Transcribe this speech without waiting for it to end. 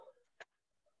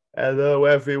Hello,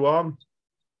 everyone.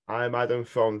 I'm Adam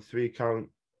from 3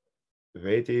 Count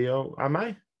Radio. Am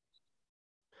I?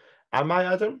 Am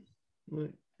I Adam? I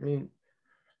mean,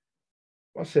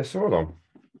 what's this? Hold on.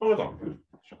 Hold on.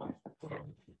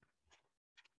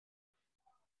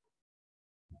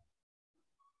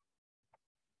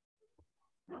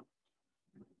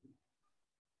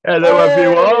 Hello,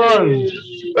 everyone.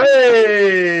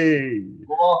 Hey!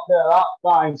 Look at that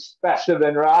fine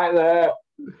specimen right there.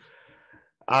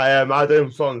 I am Adam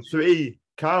from 3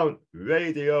 Count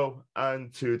Radio,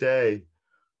 and today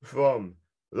from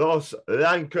Los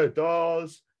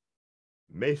Lancadors,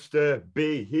 Mr.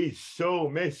 B. He's so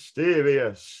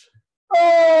mysterious.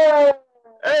 Hey!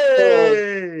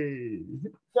 Hey!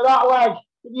 To that leg.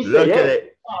 Can you see Look it? at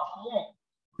it.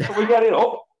 Can we get it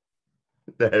up?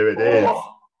 There it is.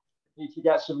 Need to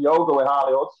get some yoga with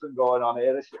Harley Hudson going on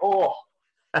here.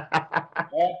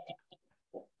 Yeah.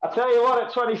 I tell you what,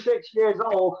 at 26 years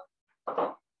old,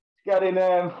 it's getting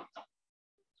my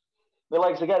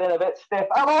legs are getting a bit stiff.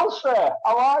 Hello, sir.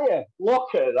 How are you?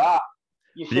 Look at that.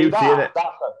 You see Beauty, that? innit?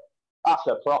 That's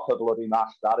a proper bloody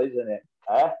match, that, isn't it?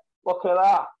 Look at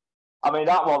that. I mean,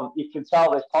 that one, you can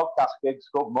tell this podcast gives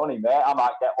good money, mate. I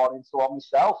might get one into one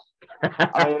myself.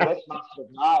 I mean, this match of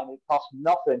mine, it cost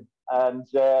nothing. And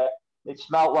it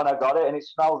smelled when I got it, and it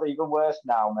smells even worse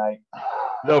now, mate.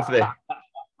 Lovely.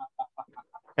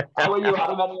 How are you,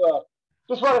 Adam, anyway?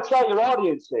 Just want to tell your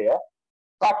audience here,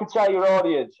 if I could tell your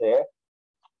audience here,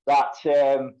 that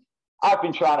I've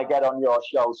been trying to get on your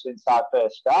show since I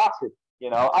first started. You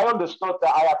know, I understood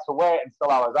that I had to wait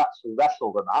until I was actually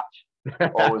wrestled a match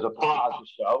or was a part of the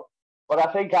show. But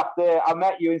I think after I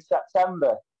met you in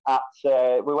September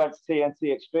we went to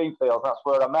TNT Extreme Fields, that's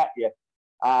where I met you.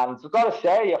 And I've got to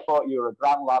say, I thought you were a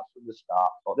grand lad from the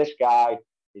start. But this guy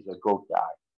is a good guy.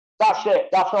 That's it.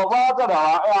 That's all. Well, I don't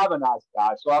know. I'm a nice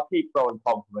guy, so I'll keep throwing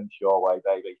compliments your way,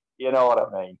 baby. You know what I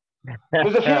mean?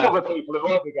 There's a few other people who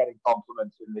won't be getting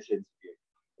compliments in this interview.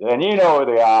 And you know who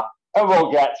they are. And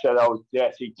we'll get to those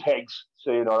dirty pigs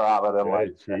sooner rather than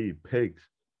later. Dirty pigs.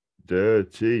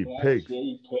 Dirty pigs.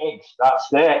 Dirty pigs.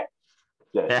 That's it.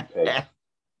 Dirty pigs.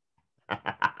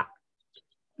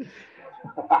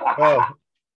 Oh.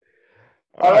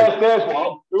 All right, there's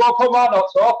one. We won't come out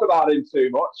not talk about him too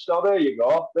much. So there you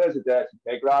go. There's a dirty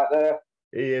pig right there.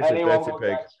 He is a dirty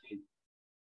pig.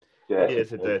 He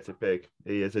is a pig. dirty pig.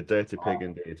 He is a dirty pig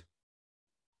indeed.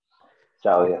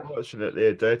 Tell you. Unfortunately,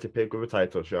 a dirty pig with a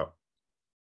title shot.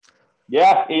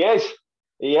 Yeah, he is.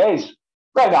 He is.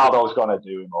 Ronaldo's going to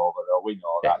do him over, though. We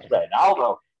know that. It's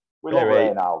Ronaldo. We love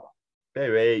Ronaldo.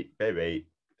 Baby.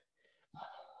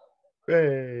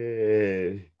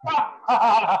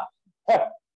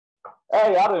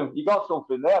 Hey, Adam, you got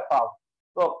something there, pal.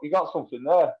 Look, you got something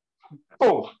there.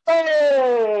 Boom.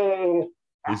 Hey!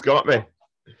 He's got me.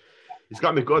 He's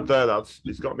got me good there, lads.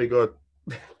 He's got me good.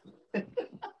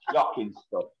 Shocking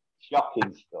stuff.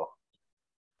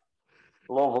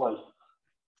 Lovely.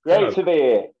 Great to be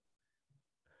here.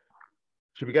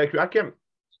 Should we get cracking?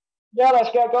 Yeah,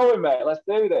 let's get going, mate. Let's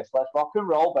do this. Let's rock and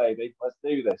roll, baby. Let's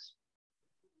do this.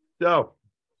 So,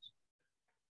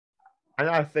 and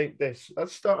I think let's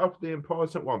start off with the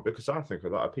important one, because I think a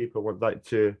lot of people would like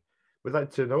to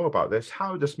know about this.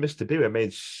 How does Mr. B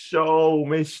remain so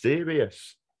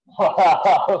mysterious?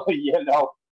 Well, you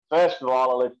know, first of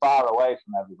all, I live far away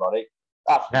from everybody.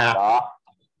 That's the start.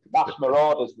 Mass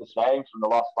Marauder's the same from the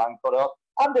Lost Lancaster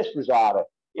and this Rosada.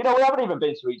 You know, we haven't even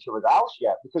been to each other's house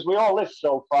yet because we all live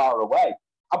so far away.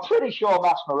 I'm pretty sure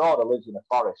Mass Marauder lives in a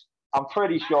forest. I'm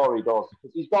pretty sure he does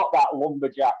because he's got that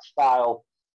lumberjack style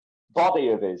body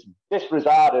of his. This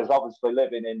Rosada is obviously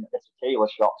living in a tequila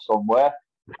shop somewhere.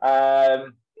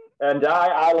 And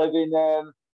I live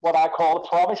in what I call the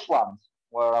Promised Land,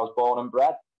 where I was born and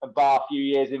bred. And bar a few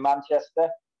years in Manchester,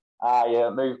 I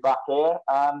moved back here,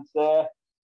 and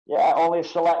only a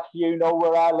select few know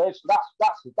where I live. So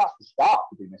that's the start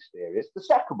to be mysterious. The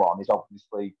second one is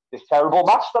obviously this terrible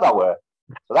mask that I wear.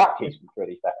 So that keeps me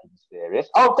pretty fucking mysterious.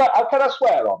 Oh, can I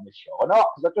swear on this show or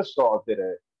not? Because I just sort of did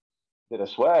a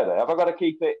swear there. Have I got to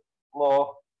keep it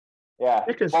low? Yeah.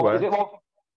 You can swear. Is it low?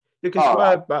 You can swear,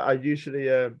 right. But I usually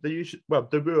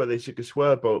the rule is you can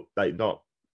swear, but like not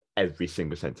every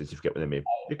single sentence. If you get what I mean,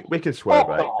 we can swear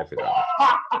right every now.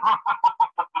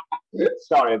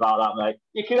 Sorry about that, mate.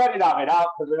 You can edit that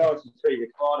out because I know it's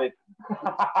pre-recorded.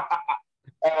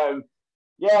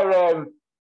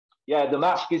 The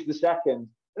mask is the second,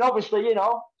 and obviously, you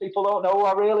know, people don't know who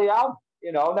I really am.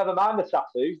 You know, never mind the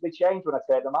tattoos; they change when I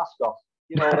take the mask off.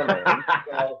 You know what I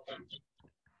mean?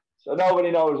 So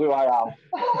nobody knows who I am.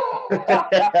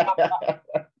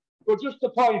 But just to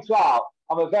point out,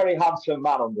 I'm a very handsome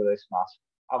man under this mask.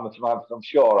 I'm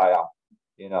sure I am.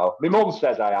 You know, my mum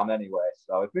says I am anyway.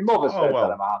 So if my mother says that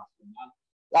I'm a handsome man,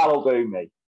 that'll do me.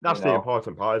 That's the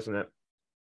important part, isn't it?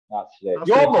 That's it. That's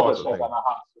Your mother says I'm a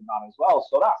handsome man as well,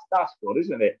 so that's good,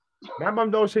 isn't it? My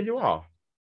mum knows who you are.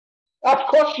 Of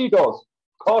course she does.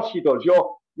 Of course she does.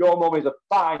 Your mum is a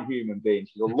fine human being.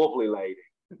 She's a lovely lady.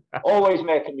 Always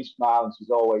making me smile, and she's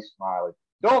always smiling.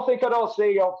 Don't think I don't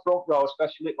see you on front row,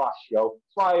 especially at last show.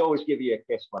 That's why I always give you a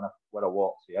kiss when I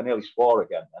walk to you. I nearly swore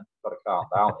again then. Got to calm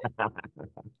down.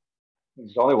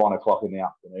 It's only 1 o'clock in the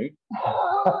afternoon.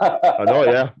 I know,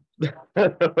 yeah.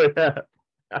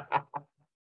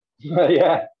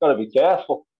 Yeah, got to be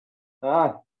careful.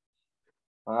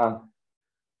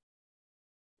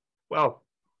 Well,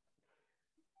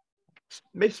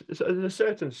 there's a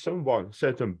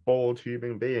certain bold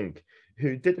human being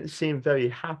who didn't seem very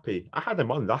happy. I had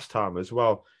him on last time as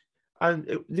well, and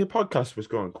the podcast was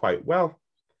going quite well.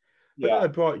 But then I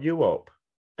brought you up,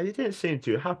 and you didn't seem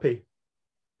too happy.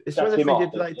 Is there anything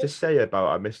you'd like to say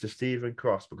about Mr. Stephen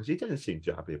Cross? Because he didn't seem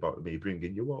too happy about me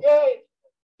bringing you up. Yeah,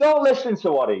 don't listen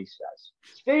to what he says.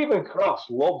 Stephen Cross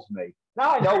loves me.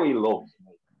 Now I know he loves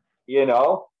me. You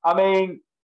know, I mean,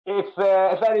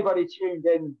 if anybody tuned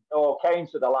in or came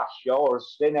to the last show or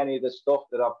seen any of the stuff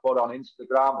that I've put on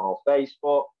Instagram or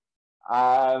Facebook,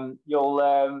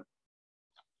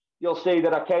 you'll see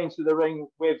that I came to the ring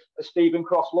with a Stephen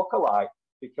Cross lookalike,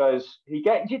 because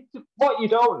what you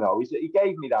don't know is that he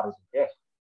gave me that as a gift.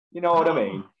 You know what I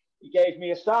mean? He gave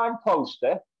me a signed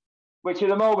poster, which at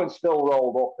the moment still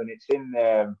rolled up, and it's in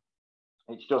my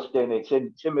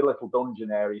little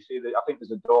dungeon area. You see, I think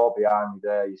there's a door behind me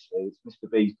there. You see, it's Mr.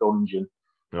 B's dungeon,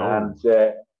 and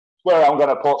it's where I'm going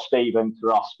to put Stephen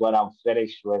Cross when I'm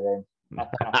finished with him. I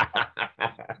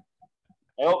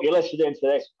hope you're listening to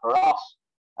this, Cross.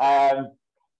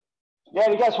 Yeah,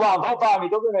 he gets wound up by me,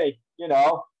 doesn't he? You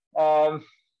know.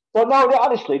 But no,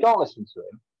 honestly, don't listen to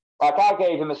him. Like, I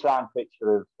gave him a signed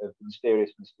picture of the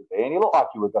mysterious Mr. B, and he looked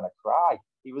like he was going to cry.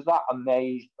 He was that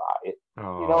amazed by it.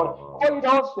 You know, what you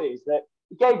don't see is that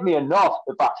he gave me a nod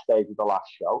at backstage of the last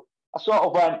show. I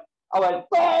went,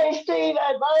 hey, Stephen,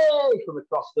 hey, from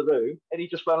across the room, and he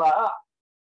just went like that.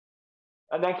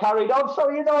 And then carried on. So,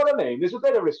 you know what I mean? There's a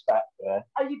bit of respect there.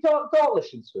 And you don't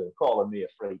listen to him calling me a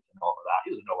freak and all of that.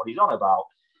 He doesn't know what he's on about.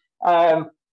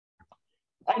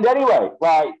 And anyway,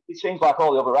 like, it seems like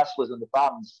all the other wrestlers and the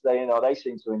fans, they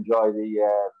seem to enjoy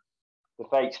the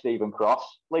fake Stephen Cross.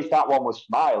 At least that one was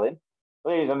smiling.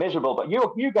 He's a miserable, but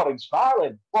you got him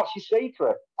smiling. What's your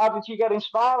secret? How did you get him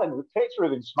smiling? The picture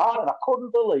of him smiling, I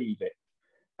couldn't believe it.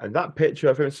 And that picture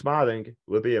of him smiling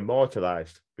will be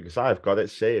immortalized, because I've got it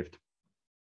saved.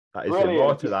 That is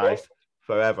immortalized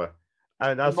forever.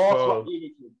 And that's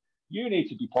you need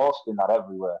to be posting that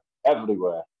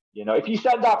everywhere. You know, if you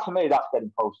send that to me, that's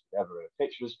getting posted everywhere. A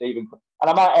picture of Stephen, and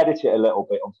I might edit it a little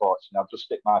bit, unfortunately. I'll just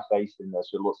stick my face in there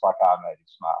so it looks like I made him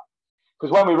smile.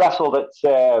 Because when we wrestled at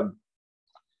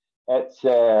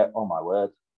oh my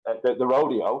word, at the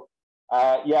rodeo,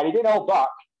 he didn't hold back.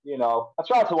 You know, I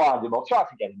tried to wind him up, tried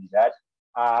to get in his head,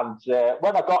 and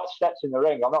when I got steps in the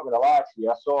ring, I'm not going to lie to you,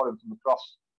 I saw him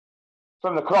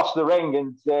from across the ring,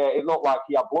 and it looked like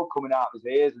he had blood coming out of his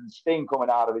ears and steam coming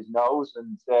out of his nose.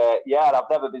 And I've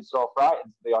never been so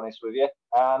frightened, to be honest with you.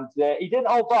 And he didn't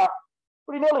hold back,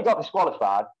 but he nearly got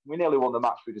disqualified. We nearly won the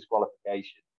match through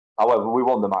disqualification. However, we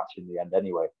won the match in the end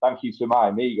anyway. Thank you to my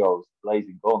amigos,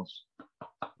 Blazing Guns.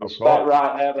 Respect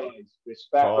right there, boys.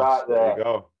 Respect right there. There you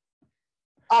go.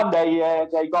 And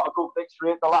they got a good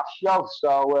victory at the last show.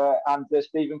 So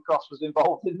Stephen Cross was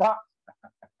involved in that.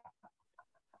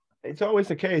 It's always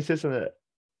the case, isn't it?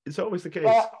 It's always the case.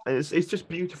 Yeah. And it's just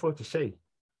beautiful to see.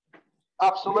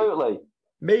 Absolutely.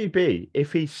 Maybe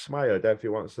if he smiled every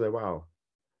once in a while,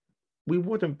 we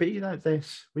wouldn't be like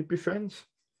this. We'd be friends.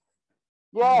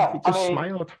 Yeah. If he just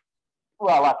smiled.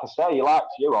 Well, like I say, he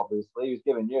likes you, obviously. He was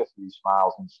giving you a few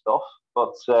smiles and stuff.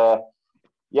 But,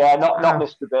 not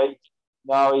Mr. B.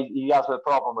 No, he has a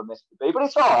problem with Mr. B, but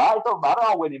it's all right. It don't matter.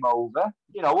 I'll win him over.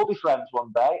 You know, we'll be friends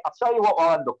one day. I'll tell you what will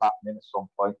end up happening at some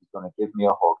point. He's going to give me a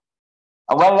hug.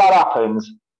 And when that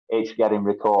happens, it's getting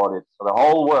recorded. So the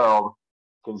whole world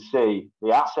can see the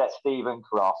asset Stephen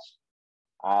Cross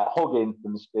hugging the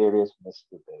mysterious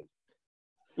Mr. B.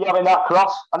 You having that,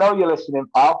 Cross? I know you're listening,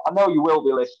 pal. I know you will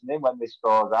be listening when this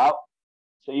goes out.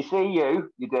 So you see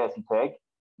you dirty pig.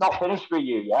 Not finished with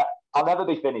you yet. I'll never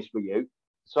be finished with you.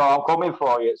 So I'm coming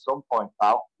for you at some point,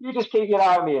 pal. You just keep your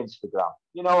eye on my Instagram.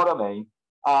 You know what I mean?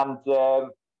 And,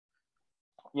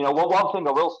 one thing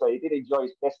I will say, he did enjoy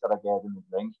his kiss that I gave him in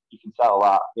the ring. You can tell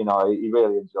that. You know, he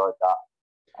really enjoyed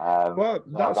that. Well,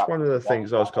 that's one of the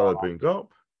things I was going to bring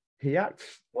up.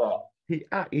 He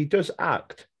he does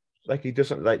act like he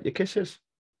doesn't like your kisses.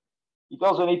 He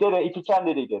doesn't. He didn't. He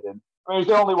pretended he didn't. I mean, it was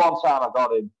the only one time I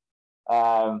got him.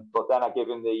 But then I give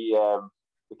him the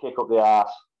kick up the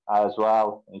arse as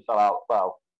well, and he fell out.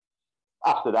 Well,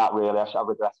 after that, really, I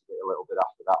regretted it a little bit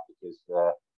after that because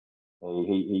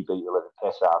he beat the living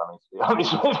piss out of me. To be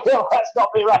honest with you, let's not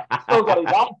be right. Still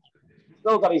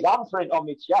got his handprint on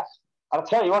my chest. And I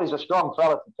tell you what, he's a strong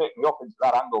fella to pick me up into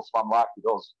that angle slam like he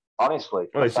does. Honestly,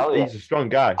 well, he's a strong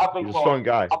guy. He's a strong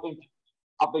guy.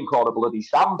 I've been called a bloody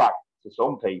sandbag to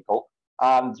some people.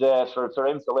 And for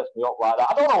him to lift me up like that,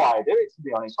 I don't know why I do it, to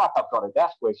be honest. Like I've got a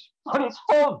death wish, but it's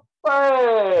fun.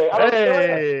 Hey!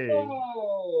 Hey!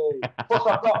 Plus,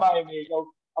 I've got my amigos.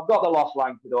 I've got the Los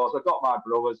Lancadors. I've got my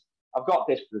brothers. I've got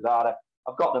Disprezada.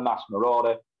 I've got the Mass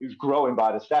Marauder, who's growing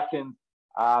by the second.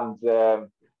 And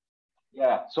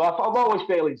yeah, so I'm always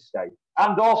feeling safe.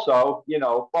 And also,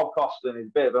 Bob Costin is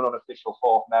a bit of an unofficial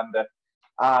fourth member.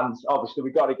 And obviously,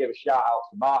 we've got to give a shout out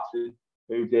to Martin,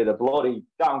 who did a bloody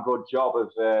damn good job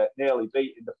of nearly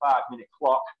beating the 5-minute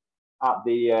clock at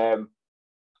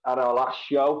our last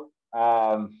show,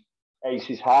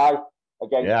 Aces High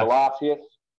against Galatius.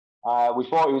 We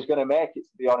thought he was going to make it,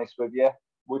 to be honest with you.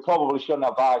 We probably shouldn't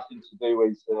have advised him to do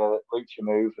his lucha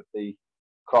move of the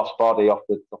crossbody off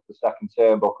the second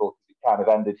turnbuckle because it kind of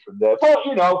ended from there. But,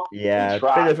 yeah,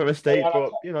 bit of a mistake,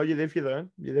 but, you live, you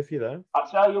learn. You live, you learn. I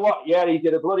tell you what, yeah, he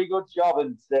did a bloody good job.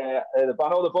 And I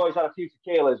know the boys had a few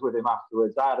tequilas with him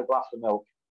afterwards. I had a glass of milk.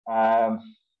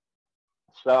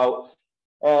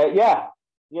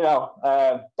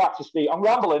 Back to Steve. I'm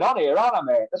rambling on here, aren't I,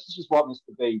 mate? This is just what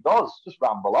Mr. B does. Just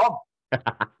ramble on.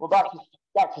 Well, back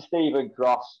to Stephen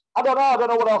Cross. I don't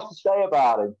know what else to say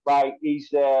about him. Like,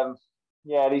 he's an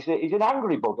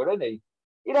angry bugger, isn't he?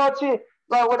 Like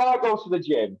when I go to the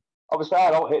gym, obviously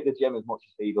I don't hit the gym as much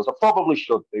as he does. I probably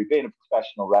should do, being a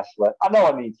professional wrestler. I know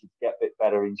I need to get a bit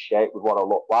better in shape with what I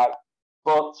look like.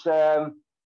 But,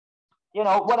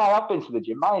 when I have been to the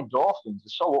gym, my endorphins are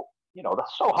so, they're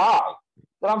so high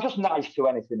that I'm just nice to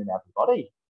anything and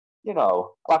everybody.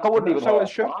 Like I wouldn't even hurt.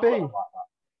 That's how it should be. Like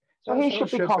so he should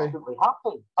be constantly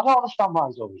happy. I don't understand why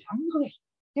he's always angry.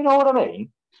 You know what I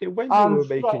mean? See, when you were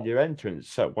making your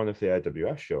entrance at one of the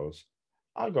AWS shows,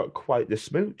 I got quite the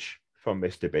smooch from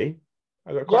Mr. B.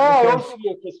 I always give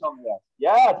you a kiss on the head.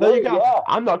 Yeah, there you go. Yeah.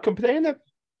 I'm not complaining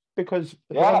because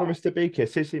whenever Mr. B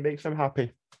kisses, he makes them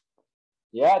happy.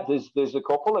 Yeah, there's a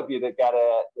couple of you that get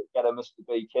a Mr.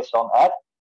 B kiss on head,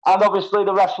 and obviously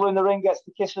the wrestler in the ring gets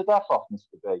the kiss of death off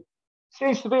Mr. B.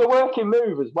 Seems to be a working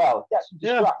move as well. Gets him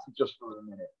distracted just for a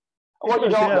minute. And what you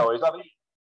don't know is I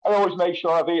always make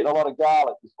sure I've eaten a lot of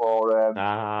garlic before I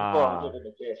give him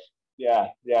a kiss. Yeah.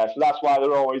 So that's why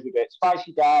they're always a bit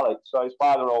spicy garlic. So it's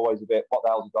why they're always a bit. What the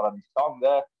hell's he got on his tongue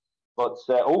there? But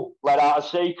let out a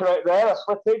secret there. I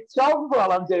slip his tongue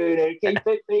while I'm doing it. Keep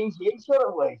it PG,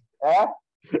 shouldn't we? Yeah.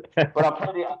 But I'm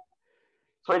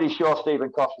pretty sure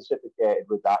Stephen Cross reciprocated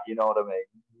with that. You know what I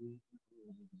mean?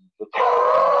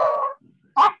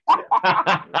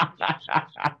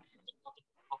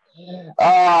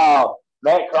 Oh,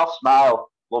 mate, Cross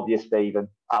smile. Love you, Stephen.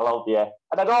 I love you.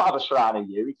 And I don't have a shrine of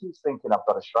you. He keeps thinking I've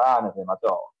got a shrine of him. I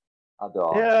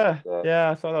don't. Yeah.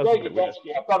 I thought that was Davey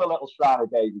Getsky. I've got a little shrine of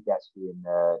Davey Getsky in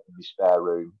my spare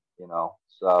room.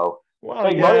 So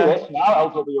big money this now.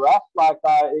 LWF, like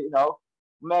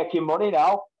making money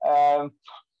now.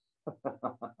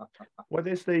 What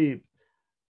is the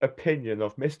opinion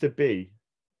of Mr. B?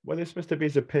 What is Mr.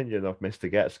 B's opinion of Mr.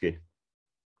 Getsky?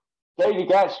 Davey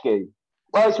Getsky.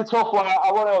 Well, it's a tough one.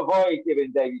 I want to avoid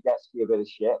giving Davey Getsky a bit of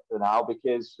shit for now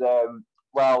because,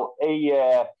 he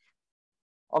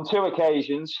on 2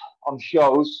 occasions on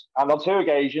shows and on 2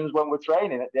 occasions when we're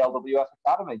training at the LWF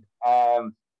Academy,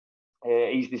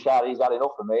 he's decided he's had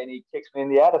enough of me and he kicks me in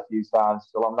the head a few times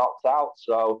till I'm knocked out.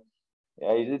 So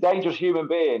he's a dangerous human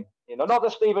being. Not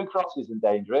that Stephen Cross isn't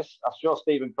dangerous. I'm sure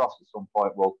Stephen Cross at some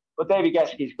point will. But Davey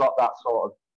Getsky's got that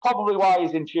sort of, probably why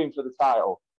he's in tune for the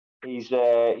title. He's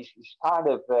kind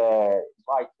of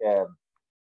like I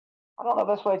don't know the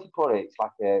best way to put it. It's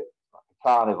like a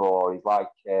carnivore. He's like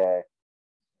a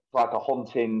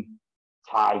hunting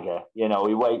tiger. He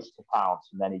waits to pounce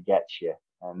and then he gets you,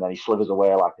 and then he slithers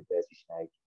away like a dirty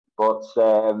snake. But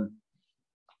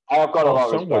I've got a lot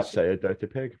of respect. Some would say a dirty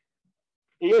pig.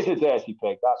 He is a dirty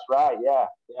pig. That's right. Yeah,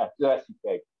 dirty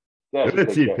pig.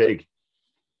 Dirty pig.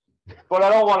 But I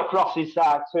don't want to cross his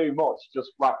side too much,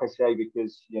 just like I say,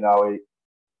 because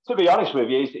to be honest with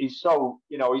you, he's so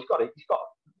he's got the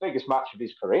biggest match of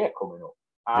his career coming up,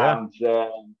 and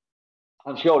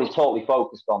I'm sure he's totally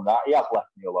focused on that. He has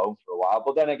left me alone for a while,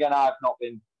 but then again, I've not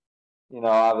been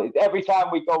Every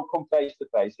time we come face to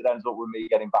face, it ends up with me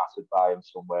getting battered by him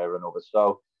somewhere or another.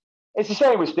 So it's the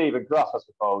same with Stephen Cross, I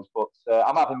suppose. But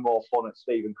I'm having more fun at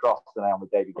Stephen Cross than I am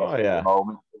with David Gatsby at the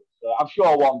moment. But, I'm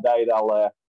sure one day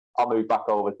I'll move back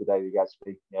over to David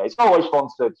Gatsby. Yeah, it's always fun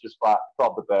to just like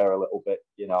prod the bear a little bit.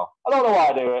 I don't know why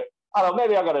I do it. I don't know.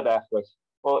 Maybe I got a death wish.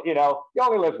 But you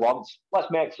only live once.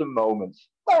 Let's make some moments.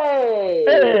 Hey!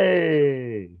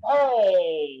 Hey!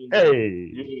 Hey!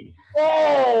 Hey!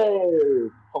 Hey!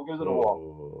 Come give us a one.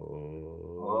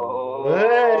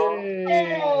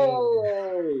 Hey!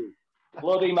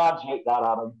 Bloody magic, that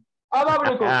Adam. I'm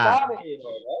having a good time here,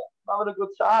 I'm having a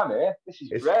good time here. This is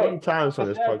great. It's fun times on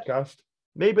this podcast.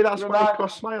 Maybe that's why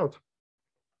Cross smiled.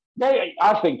 Yeah,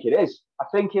 I think it is.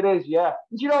 Yeah.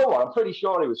 And do you know what? I'm pretty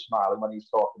sure he was smiling when he was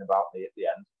talking about me at the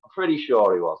end. I'm pretty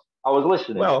sure he was. I was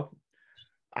listening. Well,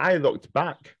 I looked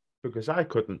back because I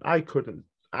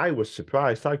was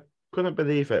surprised. I couldn't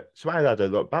believe it. So I had a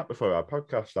look back before our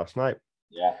podcast last night.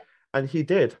 Yeah. And he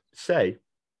did say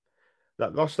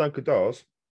that Los Lancadors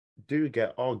do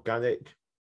get organic,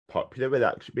 popular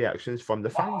reactions from the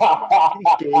fans.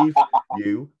 He gave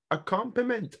you a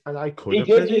compliment, and I couldn't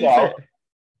believe it.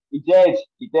 He did.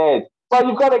 Well,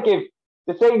 you've got to give.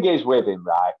 The thing is with him,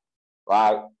 right?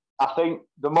 Right. I think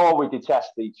the more we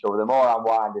detest each other, the more I'm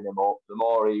winding him up, the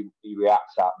more he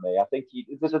reacts at me. I think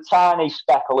there's a tiny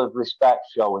speckle of respect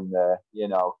showing there.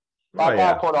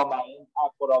 I put on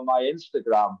my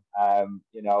Instagram.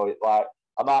 Like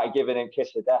I might have given him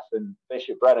kiss of death and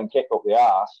Bishop Bread and kick up the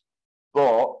arse,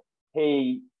 but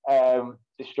he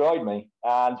destroyed me.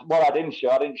 And what I didn't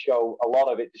show a lot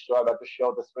of it destroyed. I just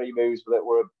showed the 3 moves that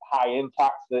were high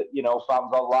impact that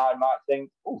fans online might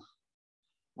think, oof.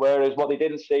 Whereas what they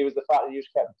didn't see was the fact that he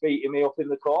just kept beating me up in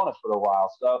the corner for a while.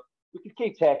 So we could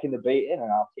keep taking the beating, and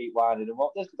I'll keep winding them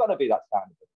up. There's got to be that kind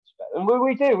of respect, and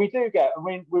we do get. I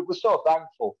mean, we're so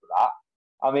thankful for that.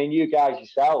 I mean, you guys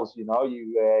yourselves, you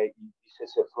sit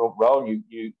at front row, and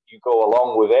you go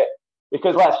along with it,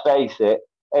 because let's face it,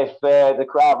 if the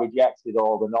crowd rejected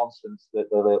all the nonsense that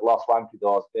the Los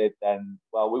Lancadors did, then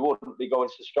we wouldn't be going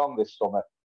so strong this summer.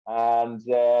 And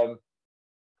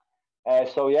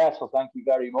so thank you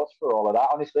very much for all of that.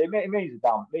 Honestly, it means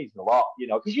a lot,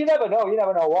 because you never know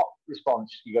what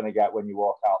response you're going to get when you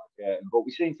walk out the curtain. But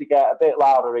we seem to get a bit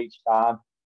louder each time,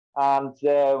 and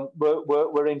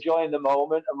we're enjoying the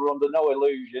moment, and we're under no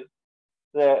illusion.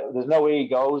 There's no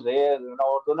egos here.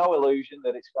 There's no illusion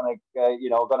that it's going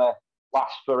to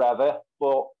last forever.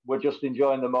 But we're just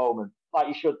enjoying the moment, like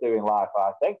you should do in life,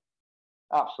 I think.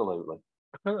 Absolutely.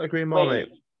 I couldn't agree more, mate.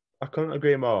 I couldn't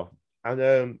agree more.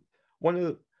 And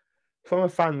from a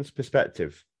fan's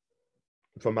perspective,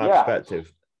 from my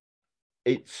perspective,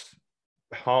 it's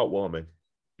heartwarming.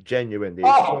 Genuinely,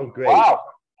 it's so great. Wow.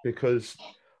 Because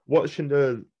watching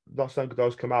the Los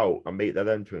Lancadors come out and make their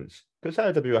entrance, because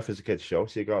LWF is a kids show,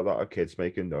 so you got a lot of kids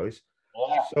making noise.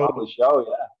 Yeah, so show,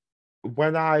 yeah.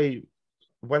 When I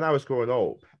was growing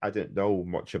up, I didn't know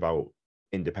much about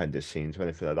independent scenes or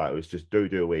anything like that. It was just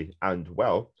WWE, and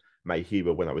my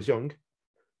hero when I was young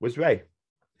was Ray.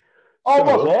 Oh, so,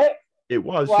 was it? It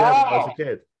was, wow. Yeah, when I was a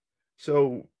kid.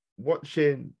 So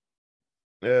watching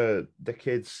the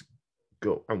kids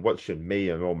go and watching me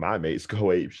and all my mates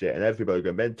go ape shit and everybody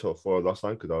go mental for Los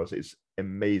Lancadors, it's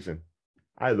amazing.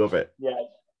 I love it. Yeah,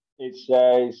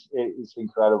 it's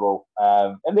incredible.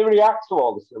 And they react to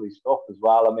all the silly stuff as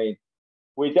well. I mean,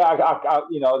 we got a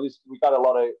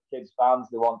lot of kids fans.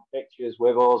 They want pictures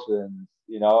with us, and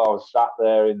I was sat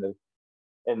there in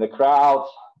the crowd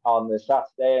on the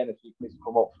Saturday, and a few kids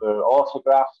come up for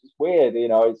autographs. It's weird,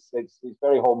 it's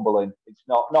very humbling. It's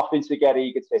nothing to get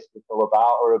egotistical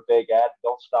about or a big head.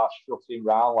 Don't start strutting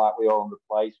around like we own the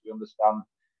place. We understand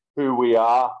who we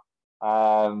are.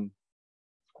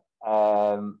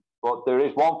 But there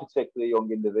is one particularly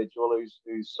young individual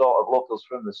who's sort of loved us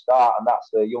from the start, and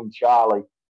that's young Charlie.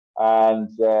 And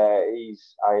he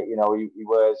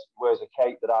wears a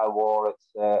cape that I wore at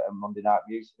a Monday Night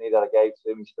Mutiny that I gave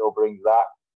to him. He still brings that.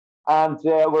 And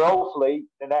we're hopefully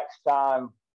the next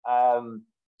time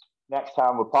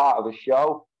we're part of a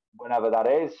show, whenever that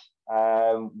is,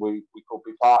 we could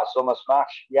be part of Summer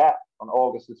Smash, on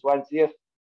August the 20th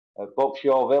at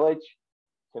Buckshaw Village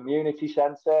Community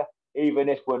Centre. Even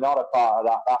if we're not a part of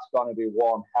that, that's going to be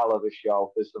one hell of a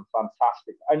show. There's some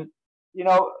fantastic, and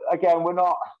again, we're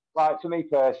not, like, for me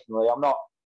personally, I'm not,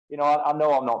 I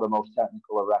know I'm not the most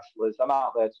technical of wrestlers. I'm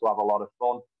out there to have a lot of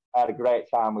fun. I had a great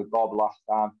time with Bob last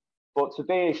time. But to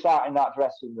be sat in that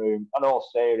dressing room, and all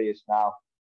serious now,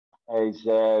 is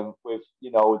with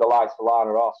the likes of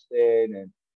Lana Austin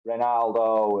and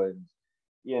Ronaldo and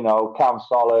Cam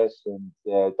Solis and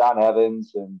Dan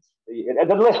Evans, and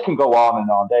the list can go on and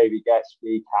on. David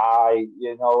Getsby, Kai,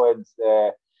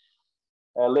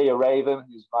 and Leah Raven,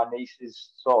 who's my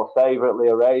niece's sort of favourite,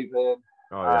 Leah Raven.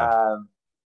 Oh, yeah.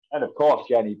 And of course,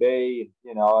 Jenny B,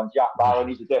 and Jack Barron,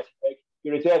 he's a dirty pig.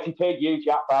 You're a dirty pig, you,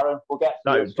 Jack Barron. We'll get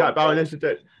to No, Jack Barron is a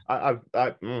dirty.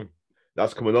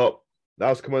 That's coming up.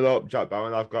 That's coming up, Jack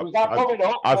Barron. I've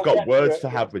got words to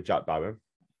have with Jack Barron.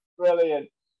 Brilliant.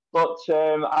 But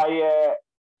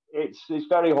it's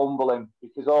very humbling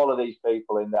because all of these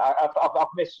people in there. I've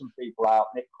missed some people out.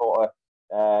 Nick Cutter,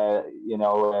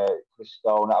 Chris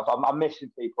Stone. I'm missing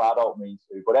people. I don't mean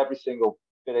to, but every single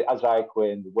bit of Isaiah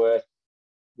Quinn,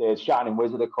 the Shining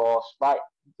Wizard, of course. Like,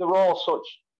 they're all such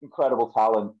incredible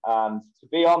talent, and to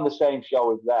be on the same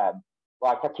show with them,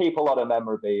 like, I keep a lot of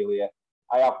memorabilia.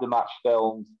 I have the match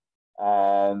filmed.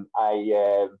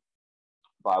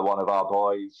 By one of our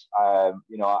boys. I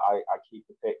keep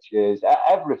the pictures,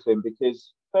 everything,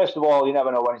 because first of all, you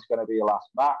never know when it's going to be your last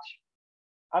match,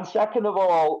 and second of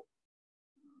all,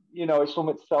 it's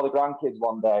something to tell the grandkids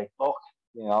one day. Look,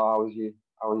 I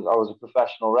was a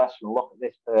professional wrestler. Look at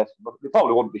this person. Look, they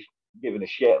probably wouldn't be giving a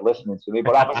shit listening to me,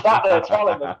 but I was sat there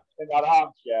telling them in that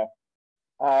armchair.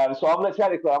 So I'm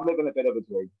living a bit of a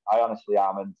dream. I honestly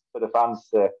am, and for the fans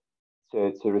to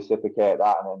reciprocate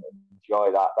that and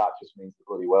enjoy that just means the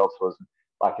bloody world to us. And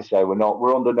like I say,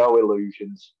 we're under no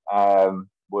illusions.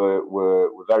 We're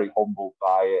very humbled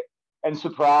by it and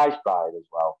surprised by it as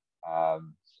well.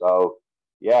 So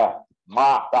yeah,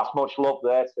 that's much love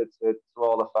there to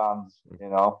all the fans.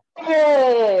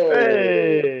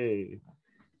 Hey!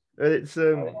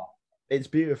 It's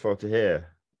beautiful to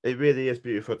hear. It really is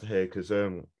beautiful to hear because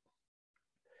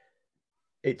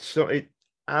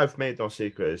I've made no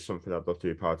secret it's something I'd love to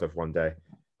be part of one day.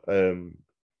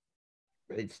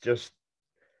 It's just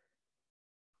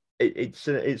it's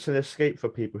an escape for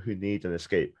people who need an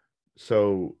escape.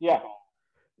 So yeah,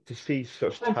 to see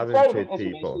such talented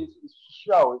people, it's a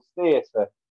show, it's theatre.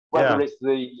 Whether it's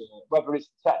the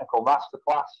technical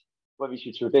masterclass, whether it's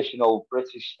your traditional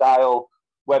British style,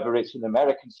 whether it's an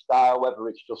American style, whether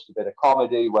it's just a bit of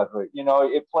comedy, whether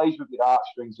it plays with your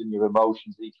heartstrings and your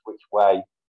emotions each which way.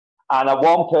 And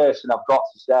one person I've got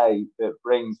to say that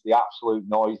brings the absolute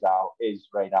noise out is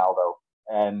Reynaldo.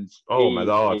 And my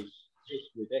Lord, it's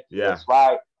ridiculous. Yeah.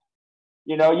 Like,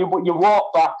 you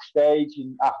walk backstage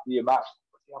and after your match,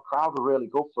 the crowd were really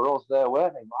good for us there,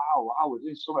 weren't they? Wow, we're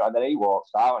doing something. And then he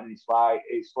walks out and it's like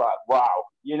wow,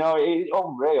 it's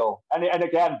unreal. And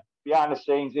again, behind the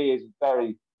scenes, he is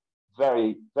very,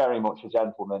 very, very much a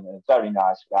gentleman and a very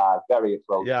nice guy, very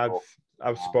approachable. Yeah,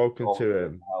 I've spoken to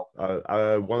him.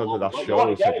 One of the last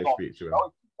shows I did speak to him.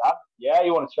 Yeah,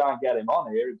 you want to try and get him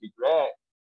on here? It'd be great.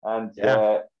 And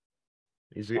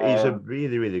he's a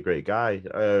really, really great guy.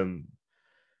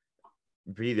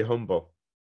 Really humble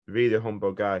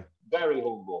guy. Very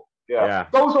humble. Yeah.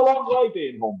 Goes a long way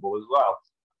being humble as well.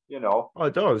 Oh,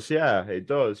 it does. Yeah, it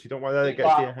does. You don't want to let it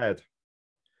get to your head. A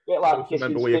bit like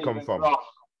remember where you come from.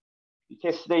 You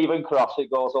kiss Stephen Cross,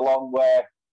 it goes a long way.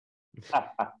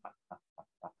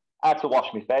 I had to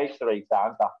wash my face 3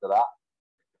 times after that.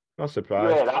 Not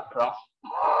surprised. Yeah, that Cross.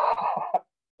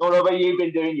 Don't know what you've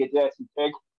been doing, you dirty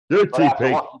pig. Dirty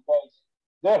pig.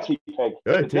 Dirty pig.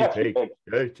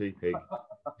 Dirty pig.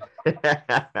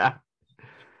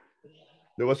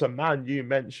 There was a man you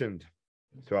mentioned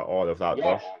throughout all of that,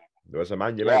 though. There was a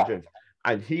man you mentioned,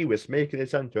 and he was making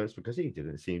his entrance because he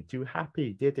didn't seem too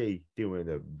happy, did he? Doing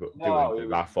the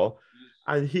raffle,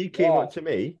 and he came up to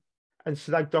me and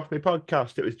slagged off my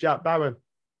podcast. It was Jack Barron.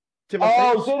 Did he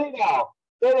now?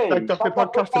 Did he? Slagged off my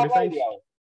podcast to my face.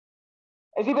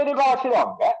 Has he been invited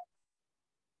on yet?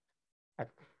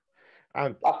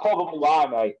 That's probably why,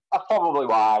 mate. That's probably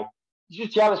why. He's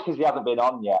just jealous because he hasn't been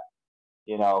on yet.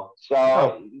 So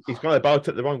he's gone about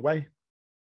it the wrong way.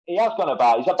 He has gone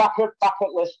about. He's a back at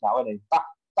list now, isn't he?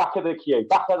 Back of the queue,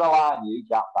 back of the line. You,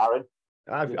 Jack Barron.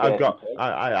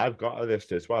 I've got a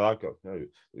list as well. I've got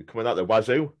coming out the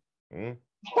wazoo. Coming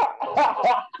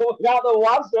out the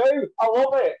wazoo. I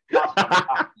love it.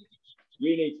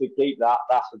 You need to keep that.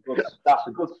 That's a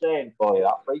good saying for you.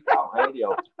 That freak out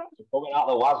radio. Coming out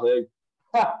the wazoo.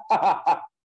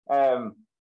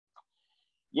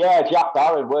 Jack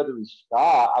Barron. Where do we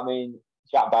start? I mean,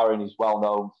 Jack Barron is well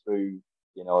known through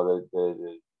the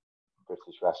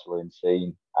British wrestling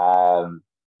scene,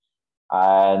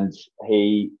 and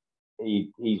he's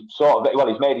sort of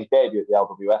he's made his debut at the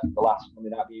LWF, the last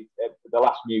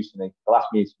Mutiny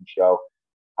show,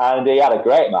 and he had a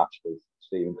great match with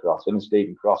Stephen Cross. Him and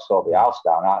Stephen Cross saw the house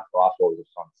down. I thought it was a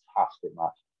fantastic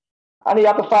match, and he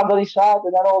had the fans on his side.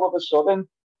 And then all of a sudden,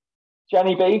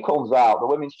 Jenny B comes out, the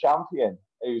women's champion,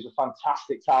 who's a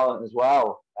fantastic talent as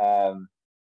well.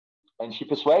 And she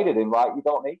persuaded him, like, you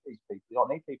don't need these people. You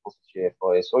don't need people to cheer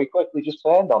for you. So he quickly just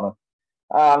turned on her.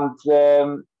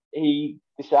 And he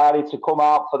decided to come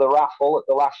out for the raffle at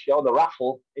the last show. The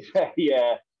raffle is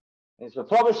it's a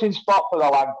promising spot for the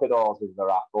Lancadors, is the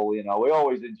raffle. You know, we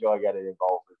always enjoy getting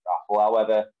involved with raffle.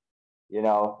 However, you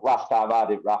know, last time I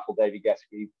did raffle, David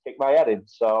Getsky kicked my head in.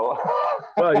 So,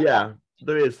 well, yeah,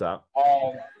 there is that.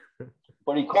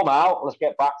 But he come out. Let's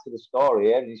get back to the story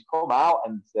here. And he's come out,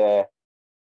 and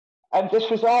this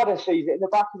Rosada sees it in the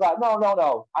back of that.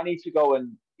 No. I need to go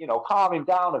and, you know, calm him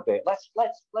down a bit. Let's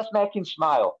make him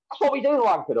smile. That's what we do,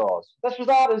 Lancadors. This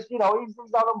Rosada's, you know, he's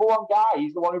our number one guy.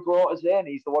 He's the one who brought us in.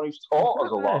 He's the one who's taught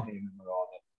us a lot.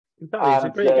 In fact, he's a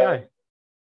great guy.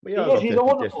 We all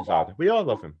love this Rosada. We all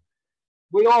love him.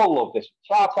 We all love this.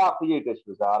 Shout out for you, this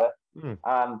Rosada.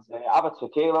 And have a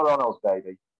tequila on us,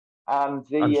 baby. And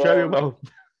I'm sure you will.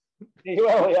 He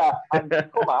will, yeah. And he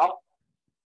come out.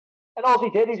 And all he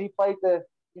did is he played the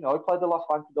Los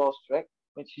Lancadors trick,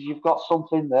 which is you've got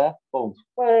something there. Boom.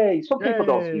 Hey, some people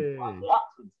don't seem to like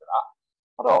reacting to that.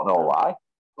 I don't know why.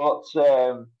 But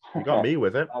you got me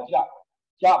with it.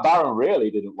 Jack Barron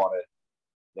really didn't want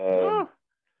to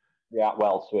react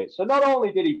well to it. So not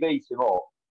only did he beat him up,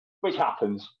 which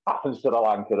happens to the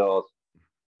Lancadors,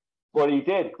 but he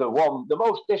did the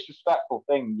most disrespectful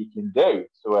thing you can do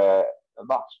to a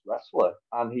masked wrestler,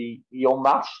 and he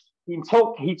unmasked. He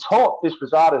took this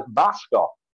Rosada's mask off,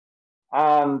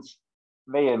 and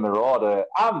me and Marauder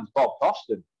and Bob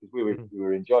Costin, because we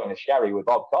were enjoying a sherry with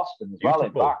Bob Costin as well.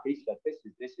 In fact, he said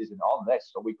this isn't on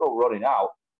this, so we go running out.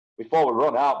 Before we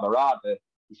run out, Marauder,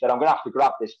 he said, I'm going to have to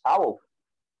grab this towel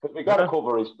because we've got to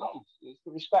cover his face. It's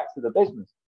the respect to the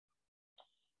business.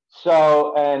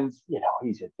 So, and you know,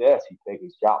 he's a dirty pig.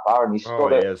 He's Jack Barron. He's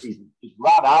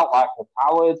ran out like a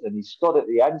coward, and he stood at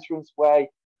the entranceway.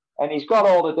 And he's got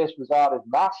all of this Rosada's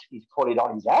mask. He's put it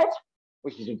on his head,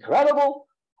 which is incredible.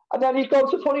 And then he's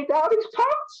gone to put it down his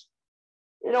pants.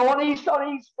 You know, on his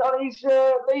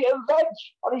meat and veg,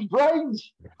 on his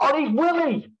brains, on his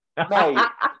willy, mate.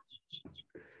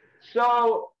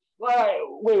 So, I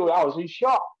was in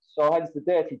shock. So hence the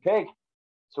dirty pig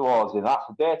towards him.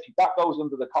 That goes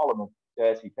under the column of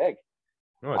dirty pig.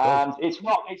 Oh, and it's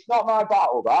not my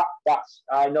battle.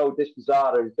 I know this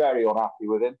Rosada is very unhappy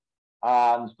with him.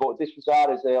 But this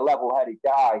Rosada is a level-headed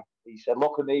guy. He said,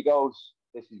 look, amigos,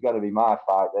 this is going to be my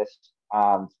fight,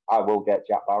 and I will get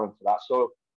Jack Barron for that.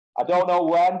 So I don't know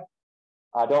when,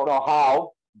 I don't know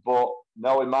how, but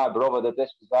knowing my brother, that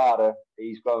this Rosada,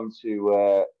 he's going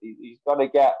to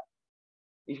get Jack.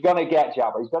 He's going to get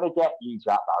you,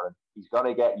 Jack Barron. He's going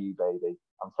to get you, baby.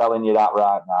 I'm telling you that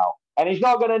right now. And he's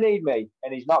not going to need me,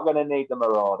 and he's not going to need the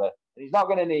Marauder, and he's not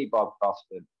going to need Bob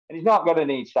Costin. And he's not going to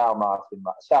need Sound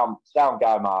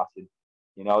Guy Martin.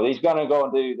 You know, he's going to go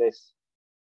and do this.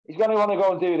 He's going to want to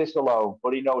go and do this alone,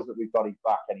 but he knows that we've got his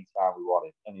back anytime we want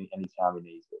it, anytime he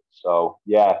needs it. So,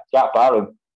 yeah, Jack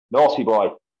Barron, naughty boy,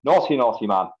 naughty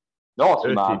man,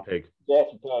 naughty man, pig.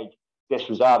 Dirty pig. This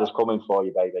Rosada's coming for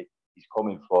you, baby. He's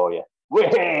coming for you.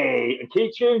 Whee! And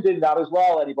keep tuned in that as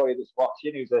well. Anybody that's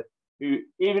watching who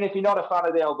even if you're not a fan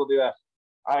of the LWF,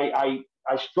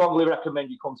 I strongly recommend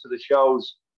you come to the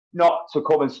shows. Not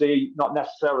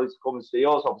necessarily to come and see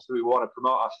us. Obviously, we want to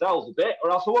promote ourselves a bit, or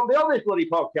else I won't be on this bloody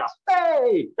podcast.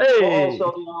 Hey! But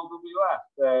also the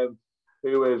LWF,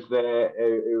 who have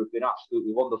been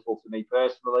absolutely wonderful to me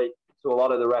personally, to a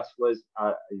lot of the wrestlers.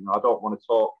 I don't want to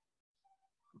talk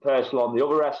personal on the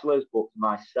other wrestlers, but to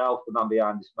myself, the man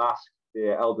behind this mask,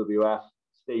 the LWF,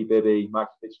 Steve Bibby, Max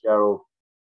Fitzgerald,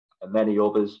 and many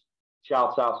others.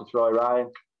 Shout out to Troy Ryan.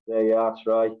 There you are,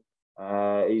 Troy.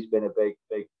 He's been a big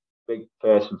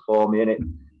person for me,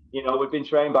 and you know, we've been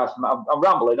trained by some. I'm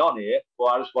rambling on here, but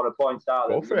I just want to point out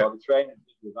that the training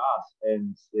we've had,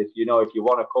 and if you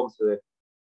want to come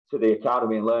to the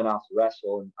academy and learn how to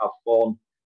wrestle and have fun,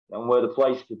 then we're the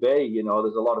place to be. You know,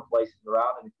 there's a lot of places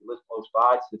around, and if you live close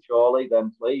by to the Chorley,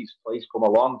 then please come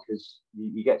along, because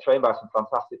you get trained by some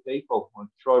fantastic people. And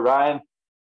Troy Ryan,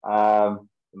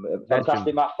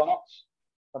 fantastic Matt Fox.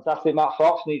 Fantastic Matt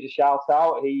Fox needs a shout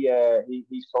out. He's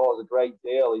taught us a great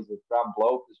deal. He's a grand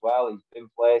bloke as well. He's been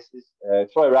places.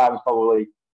 Troy Ryan's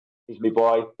he's my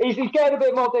boy. He's getting a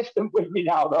bit more distant with me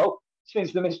now though,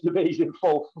 since the Mr. B's in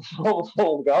full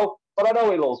go. But I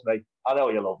know he loves me. I know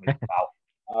he loves me,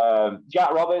 pal.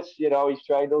 Jack Roberts, you know, he's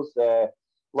trained us.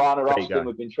 Lana Austin,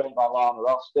 we've been trained by Lana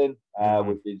Austin.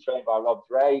 We've been trained by Rob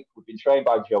Drake. We've been trained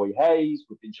by Joey Hayes.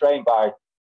 We've been trained by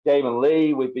Damon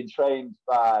Lee. We've been trained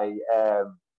by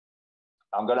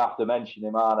I'm going to have to mention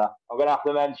him, aren't I? I'm going to have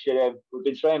to mention him. We've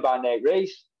been trained by Nate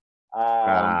Reese.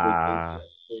 I'll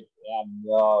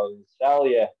tell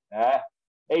you,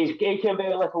 he can be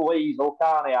a little weasel,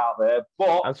 can't he, out there?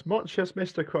 But as much as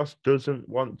Mr. Cross doesn't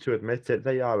want to admit it,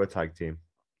 they are a tag team.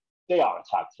 They are a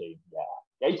tag team,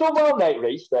 yeah. He's done well, Nate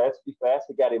Reese, there, to be fair,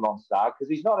 to get him on side, because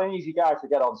he's not an easy guy to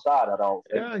get on side, I don't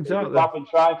think. Yeah, exactly. I've been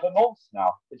trying for months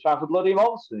now. Been trying for bloody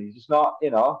months, and he's just not, he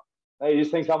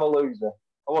just thinks I'm a loser.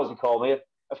 What does he call me? A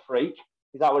freak?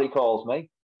 Is that what he calls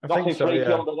me? Nothing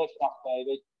freaky under this mask,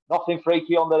 baby. Nothing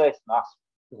freaky under this mask.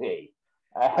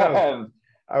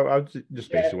 I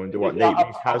just makes you wonder what Nate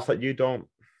Reese has that you don't.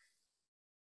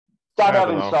 Dan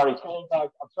Evans, sorry.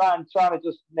 I'm trying to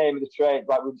just name the trade.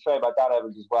 Like we've trained by Dan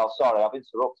Evans as well. Sorry, I've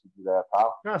interrupted you there,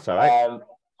 pal. That's all right.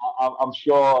 I'm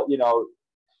sure,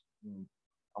 I'm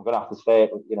going to have to say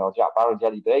it, Jack Barron,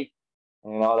 Jelly B.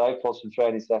 They put some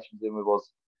training sessions in with us.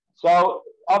 So,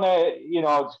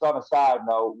 just on a side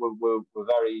note, we're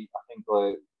very, I think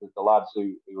the lads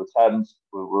who attend,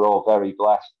 we're all very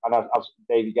blessed. And as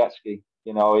Davey Getsky,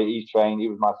 he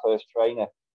was my first trainer.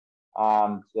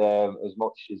 And as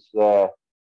much as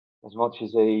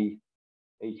he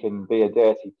can be a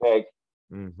dirty pig,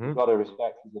 you've got to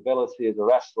respect his ability as a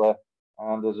wrestler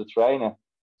and as a trainer.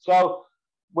 So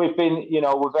we've been,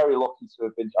 we're very lucky to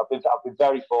have been. I've been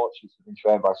very fortunate to have been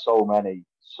trained by so many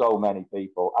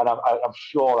people, and I'm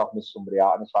sure I've missed somebody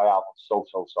out. And if I have, I'm so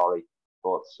sorry.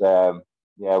 But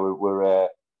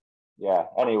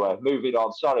Anyway, moving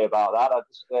on. Sorry about that. I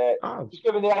just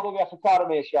giving the LWF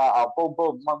Academy a shout out. Boom,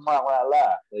 boom,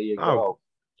 there you go.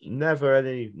 Never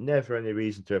any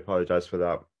reason to apologise for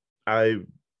that. I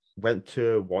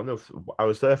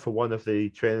was there for one of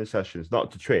the training sessions, not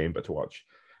to train but to watch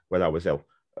when I was ill.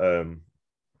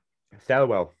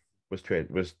 Thelwell was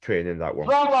training that one.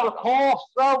 Thelwell, of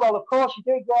course you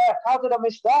did. Yeah. How did I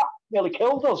miss that? Nearly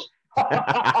killed us.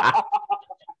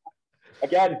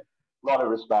 Again, a lot of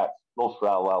respect. Love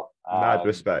Thelwell. Mad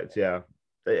respect, yeah.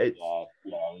 Great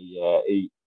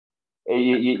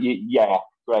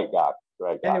guy.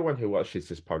 Anyone who watches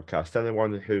this podcast,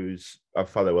 anyone who's a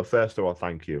follower, first of all,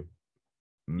 thank you.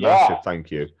 Massive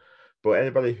thank you. But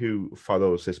anybody who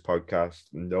follows this podcast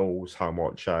knows how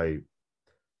much I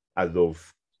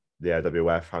love the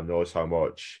AWF, and knows how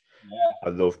much I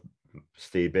love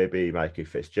Steve Bibby, Mikey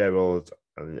Fitzgerald,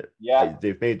 and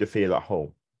they've made me feel at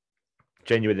home.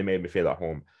 Genuinely made me feel at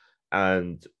home.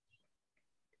 And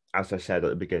as I said at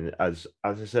the beginning, as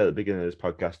I said at the beginning of this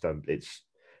podcast,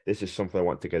 this is something I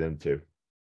want to get into.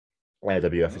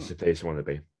 AWF is the place I want to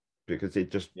be, because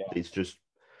it's just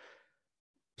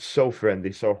so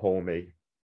friendly, so homey.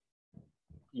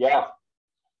 Yeah,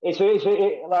 it's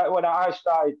like when I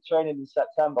started training in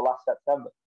last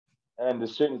September, and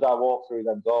as soon as I walked through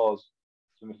them doors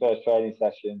to my first training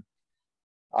session,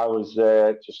 I was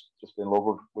just in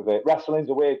love with it. Wrestling's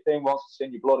a weird thing. Once it's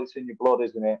in your blood, it's in your blood,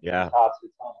 isn't it? Yeah. It's hard to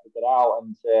get out.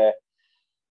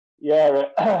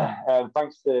 And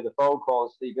thanks to the phone call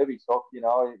Steve Bibby took, it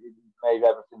made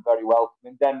everything very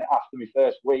welcoming. Then after my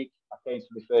first week, I came to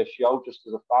my first show just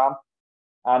as a fan.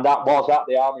 And that was at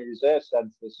the Army Reserve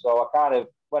Centre. So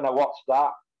when I watched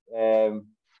that,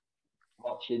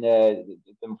 watching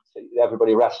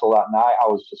everybody wrestle that night, I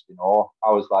was just in awe.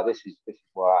 I was like, this is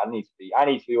where I need to be. I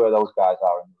need to be where those guys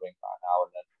are in the ring right now.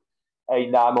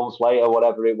 And then 8-9 months later,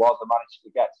 whatever it was, I managed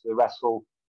to get to wrestle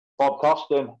Bob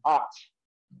Coston at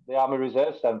the Army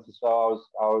Reserve Centre. So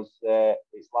I was. It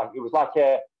was like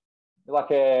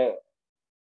a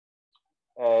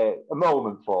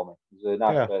moment for me. It was a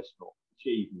nice personal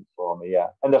achievement for me. Yeah,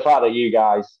 and the fact that you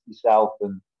guys, yourself,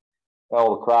 and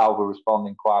all the crowd were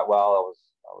responding quite well,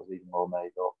 I was even more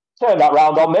made up. Turn that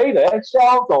round on me there.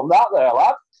 Sound on that there,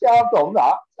 lad. Sound on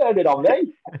that. Turn it on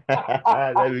me.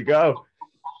 There we go.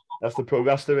 That's the pro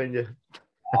wrestler in you.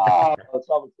 It's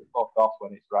obviously to fuck off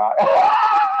when it's right.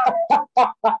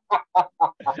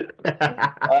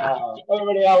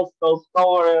 Everybody else does.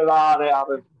 Don't worry about it,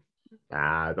 Adam.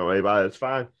 Nah, don't worry about it. It's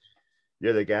fine.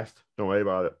 You're the guest. Don't worry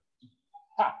about it.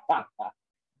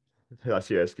 That's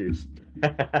your excuse.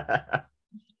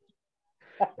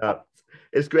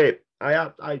 It's great.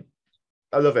 I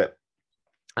love it.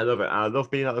 I love it. I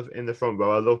love being in the front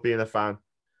row. I love being a fan.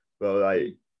 But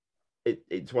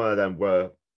it's one of them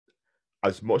where,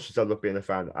 as much as I love being a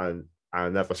fan, and I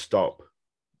never stop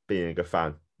being a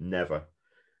fan. Never.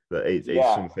 But it's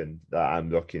something that I'm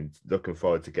looking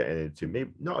forward to getting into.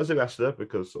 Maybe not as a wrestler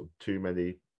because of too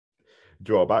many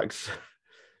drawbacks.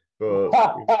 But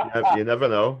you never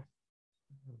know.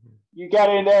 You get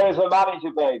in there as a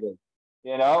manager, baby.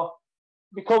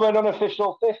 become an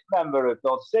unofficial fifth member of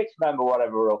or sixth member,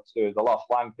 whatever we're up to, the Lost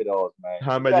Lankadors, mate.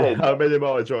 How many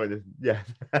more are joining? Yeah.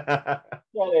 Get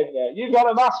in there. You've got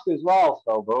a mask as well,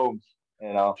 so boom.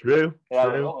 You know. True. I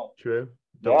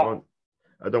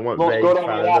don't want Ray filing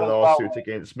a lawsuit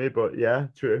against me, but yeah,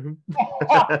 true.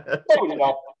 Maybe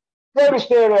not. Rey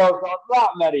Mysterio's got that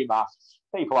many masks.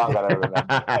 People aren't going to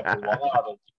remember everyone, are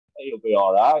they? He'll be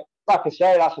all right. Like I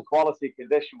say, that's a quality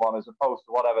condition one as opposed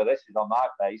to whatever this is on my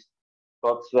face.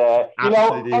 But, you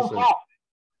know,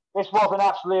 this wasn't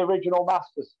actually original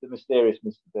mask for the Mysterious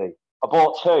Mr. B. I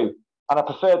bought two, and I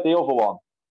preferred the other one.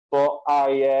 But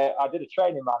I did a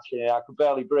training match in it. I could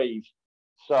barely breathe.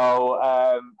 So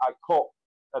I cut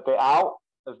a bit out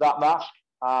of that mask,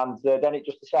 and then it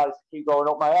just decided to keep going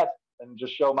up my head and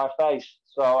just show my face.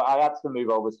 So I had to move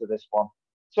over to this one.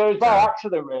 So it was by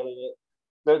accident, really,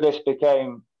 that this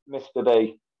became Mr.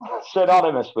 B,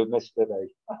 synonymous with Mr.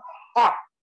 B.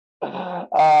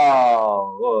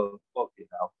 Oh, fucking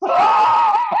hell.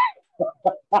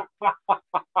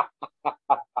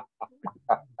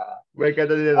 We're going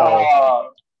to do that.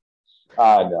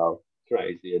 I know.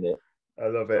 Crazy, isn't it? I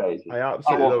love it. Crazy. I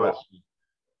absolutely love wrestling.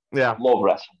 It. Yeah. Love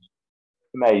wrestling.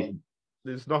 Amazing.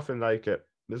 There's nothing like it.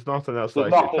 There's nothing else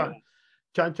like it.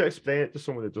 Trying to explain it to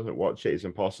someone that doesn't watch it is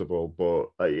impossible,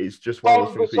 but like, it's just one of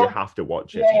those things where you have to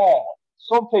watch it. Yeah.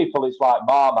 Some people, it's like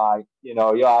Marmite. You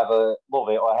know, you either love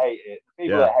it or hate it. The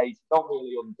people that hate it don't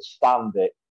really understand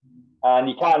it. And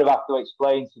you kind of have to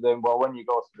explain to them, well, when you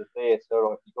go to the theatre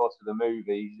or if you go to the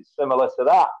movies, it's similar to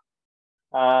that.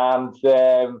 And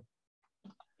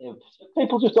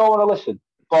people just don't want to listen.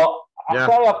 But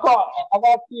I've got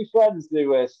a few friends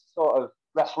who are sort of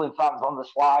wrestling fans on the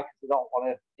sly because they don't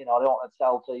want to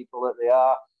tell people that they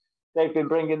are. They've been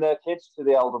bringing their kids to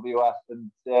the LWF,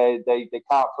 and they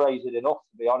can't praise it enough,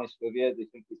 to be honest with you. They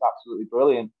think it's absolutely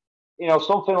brilliant. You know,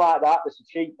 something like that, that's a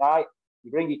cheap night.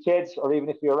 You bring your kids, or even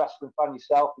if you're a wrestling fan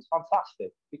yourself, it's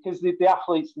fantastic because the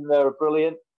athletes in there are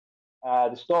brilliant.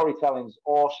 The storytelling's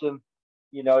awesome.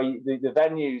 You know, the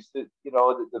venues that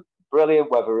the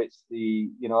brilliant. Whether it's the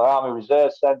Army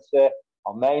Reserve Centre,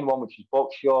 our main one, which is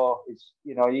Buckshaw, it's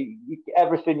you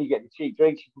everything. You get the cheap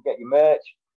drinks, you can get your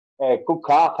merch. Good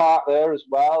car park there as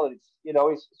well. And it's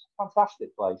a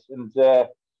fantastic place.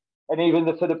 And even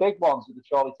for the big ones at the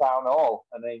Chorley Town Hall,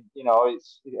 I mean,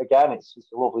 it's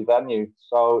a lovely venue.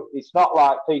 So it's not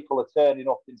like people are turning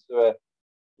up into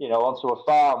onto a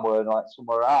farm where like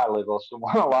somewhere I live or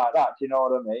somewhere like that. Do you know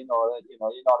what I mean? Or you're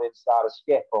not inside a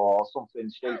skip or something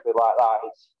stupid like that.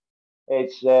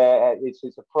 It's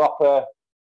a proper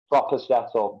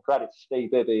setup. Credit to Steve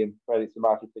Bibby and credit to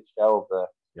Marky Fitzgerald there.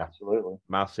 Yeah, absolutely,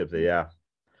 massively. Yeah.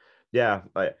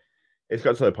 Like it's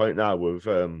got to the point now with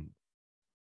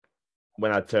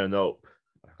when I turn up,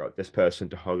 I've got this person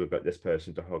to hug, I've got this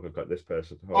person to hug, I've got this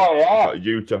person to hug. Oh yeah, I've got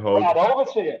you to hug. Right over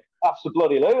to you.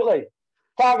 Absolutely.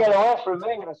 Can't get away from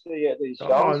me when I see you at these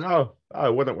shows. Oh no, I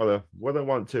wouldn't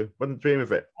want to, wouldn't dream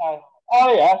of it.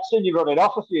 Oh yeah, I've seen you running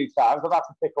off a few times. I've had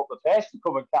to pick up the pace to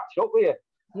come and catch up with you.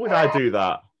 Would I do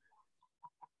that?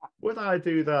 Would I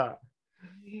do that?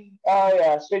 Oh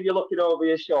yeah, I've seen you looking over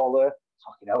your shoulder.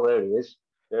 Fucking hell, there he is.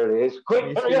 There he is.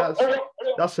 Quick, hurry up.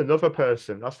 That's another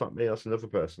person. That's not me. That's another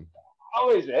person. Oh,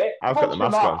 is it? I've got the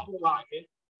mask on.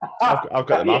 I've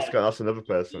got the mask on. That's another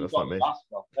person. That's not me.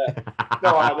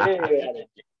 No idea.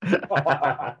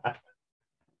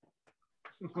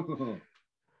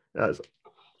 Yes.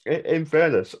 In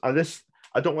fairness, and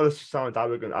I don't want to sound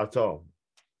arrogant at all.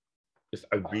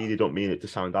 I really don't mean it to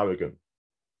sound arrogant,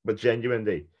 but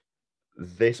genuinely,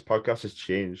 this podcast has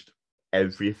changed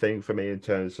everything for me in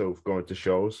terms of going to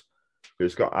shows.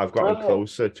 I've gotten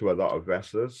closer to a lot of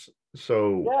wrestlers.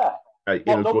 So yeah,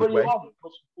 in a good way.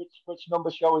 Which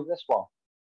number show is this one?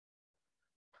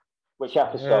 Which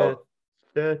episode?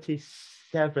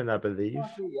 37, I believe.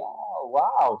 Oh,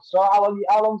 wow! So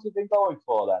how long's it been going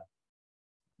for then?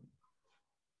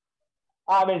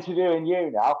 I'm interviewing you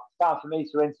now. It's time for me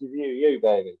to interview you,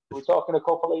 baby. We're talking a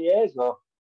couple of years, though.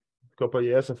 A couple of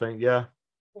years, I think. Yeah.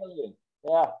 Brilliant.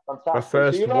 Yeah,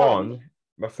 fantastic.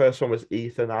 My first one was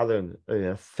Ethan Allen.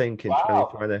 I think in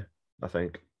 2020. I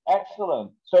think.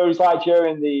 Excellent. So it was like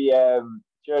during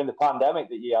the pandemic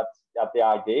that you had the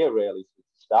idea really to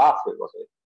start it, was it?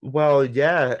 Well,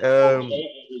 yeah.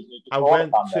 I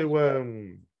went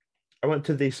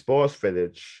to the sports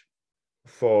village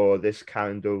for this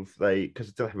kind of like because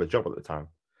I didn't have a job at the time,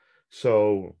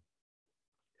 so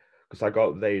because I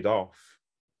got laid off.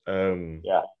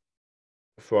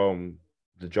 From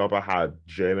the job I had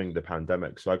during the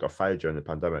pandemic, so I got fired during the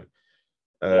pandemic.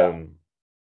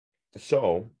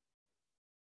 So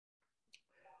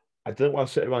I didn't want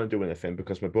to sit around and do anything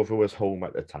because my brother was home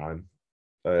at the time.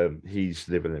 He's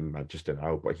living in Manchester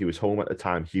now, but he was home at the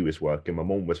time. He was working. My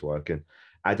mum was working.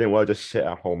 I didn't want to just sit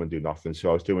at home and do nothing, so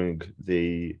I was doing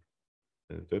the.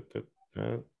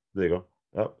 There you go.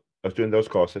 Oh, I was doing those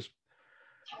courses.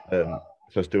 So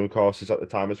I was doing courses at the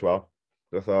time as well.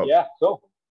 So I thought, Yeah, cool.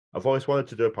 I've always wanted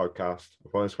to do a podcast.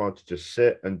 I've always wanted to just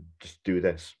sit and just do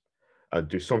this and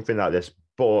do something like this.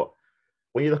 But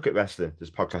when you look at wrestling,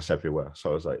 there's podcasts everywhere.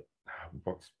 So I was like,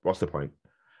 what's the point?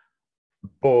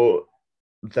 But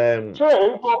then,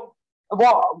 True, but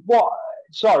what?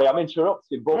 Sorry, I'm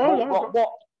interrupting. But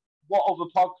oh, what other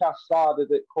podcasts are there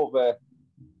that cover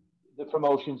the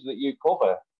promotions that you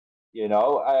cover? You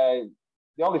know,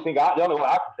 the only one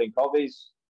I can think of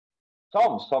is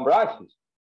Tom Bryce's,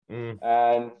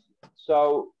 and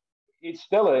so it's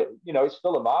still a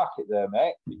market there,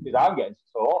 mate. Because I'm getting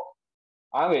to talk.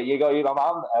 I'm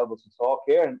able to talk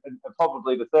here, and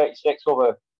probably the 36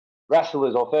 other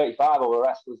wrestlers or 35 other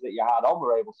wrestlers that you had on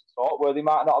were able to talk, where they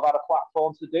might not have had a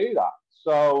platform to do that.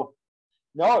 So,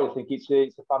 no, I think it's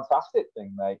a fantastic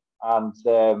thing, mate. And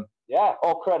yeah,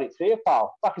 all credit to you,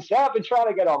 pal. Like I said, I've been trying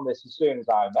to get on this as soon as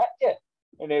I met you.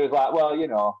 And he was like, well,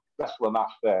 wrestle a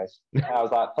match first. And I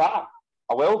was like, fine,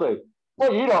 I will do.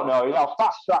 Well, you don't know,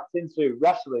 fast tracked into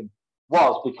wrestling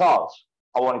was because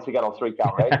I wanted to get on 3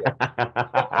 Count Radio.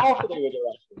 What to do with the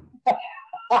wrestling?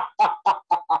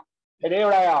 And here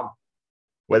I am.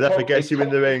 whatever gets you in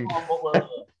the ring.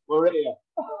 We're here.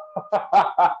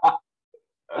 I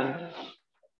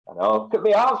know. Could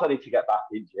be arms I need to get back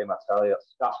in, Jim. I tell you,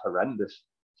 that's horrendous.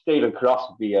 Stephen Cross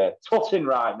would be tutting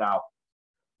right now.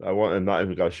 I want him not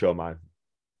even going to show mine.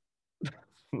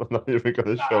 I'm not even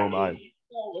going to show mine.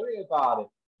 Don't worry about it.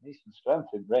 He needs some strength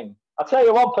in ring. I'll tell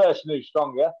you one person who's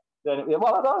stronger.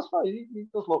 Well, that's right. He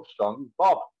does look strong.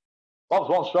 Bob's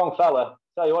one strong fella.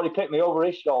 Tell you what, he picked me over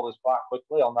his shoulders quite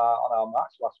quickly on our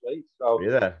match last week. So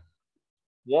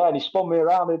yeah, and he spun me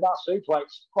around in that suplex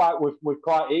with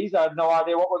quite ease. I had no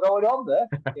idea what was going on there.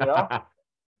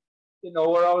 Didn't know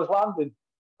where I was landing.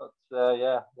 But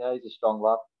yeah, he's a strong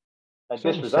lad. And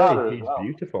he's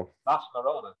beautiful. That's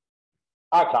Marona.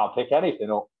 I can't pick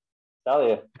anything up. Tell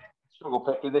you, struggle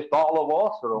picking this bottle of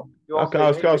water up. I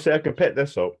was going to say I can pick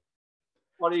this up.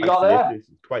 What have you got there? It's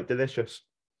quite delicious.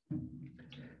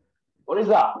 What is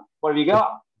that? What have you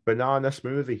got? Banana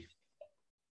smoothie.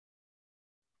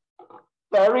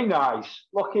 Very nice.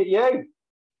 Look at you.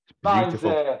 Mine's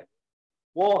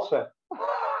water.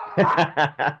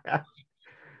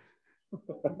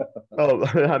 Oh,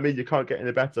 I mean, you can't get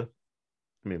any better.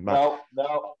 I mean, no.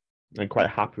 I'm quite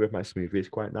happy with my smoothie. It's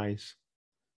quite nice.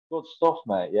 Good stuff,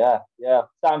 mate. Yeah.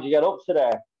 Time do you get up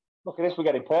today? Look at this. We're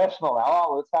getting personal now,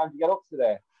 aren't we? What time do you get up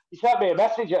today? You sent me a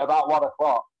message at about 1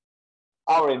 o'clock.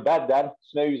 I were in bed then,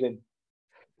 snoozing.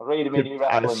 Reading me new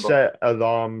wrestling book. I set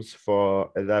alarms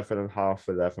for 11 and half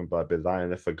 11, but I'd be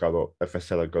lying if I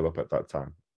said I got up at that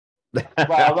time. Well,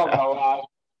 I don't know.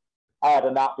 I had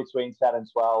a nap between 10 and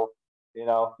 12.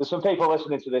 There's some people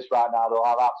listening to this right now that'll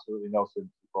have absolutely no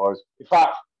sympathy for us. In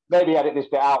fact, maybe edit this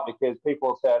bit out because people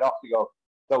will turn off to go,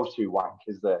 those two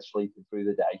wankers, they're sleeping through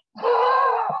the day.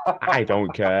 I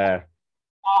don't care.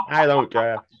 I had a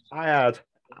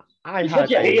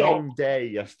long day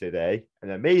yesterday,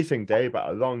 an amazing day, but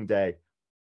a long day.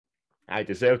 I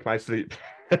deserved my sleep.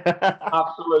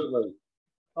 Absolutely.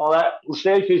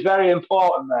 Sleep is very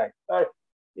important, mate.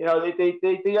 They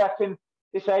reckon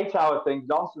this 8-hour thing's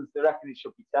nonsense. They reckon it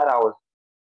should be 10 hours.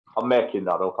 I'm making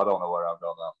that up. I don't know where I've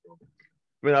got that from.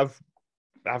 I mean,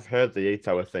 I've heard the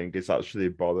 8-hour thing is actually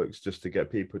bollocks just to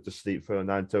get people to sleep for a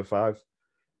 9 to 5.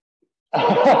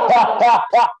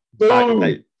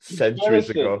 Back centuries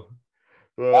ago.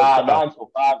 Well, 9 to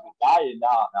 5 is dying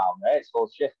now, mate. It's all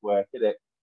shift work, isn't it?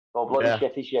 It's all bloody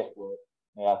shitty shift work.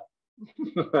 Yeah.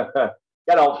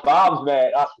 Get on farms,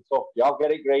 mate. That's a tough job.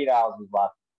 Get it greenhouses, man.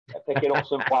 Picking up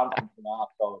some plants and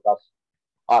tomatoes.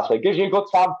 It gives you a good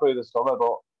time through the summer,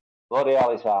 but bloody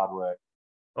hell, it's hard work.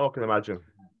 Oh, I can imagine.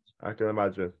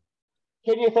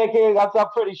 Can you think? I'm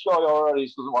pretty sure your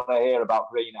audience doesn't want to hear about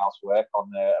greenhouse work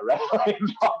on a wrestling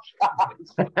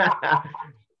podcast.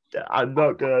 I'm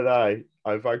not gonna lie.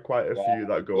 I've had quite a few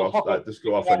that go off, that just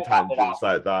go off on tangents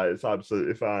like that. It's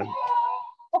absolutely fine.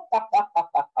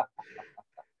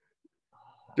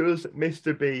 Does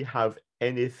Mr. B have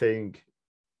anything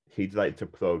he'd like to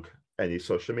plug? Any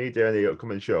social media, any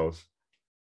upcoming shows?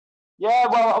 Yeah,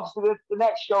 well, obviously the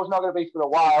next show's not going to be for a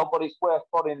while, but it's worth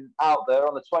putting out there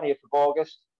on the 20th of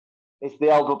August. It's the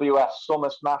LWS Summer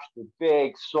Smash, the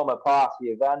big summer party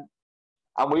event.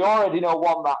 And we already know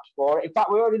one match for it. In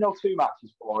fact, we already know 2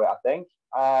 matches for it, I think.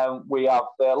 We have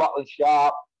Lachlan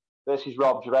Sharp versus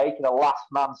Rob Drake in a last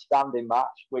man standing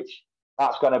match, which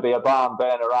that's going to be a barn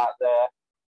burner right there.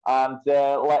 And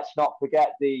let's not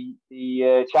forget the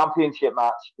championship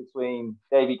match between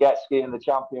Davey Getsky and the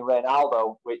champion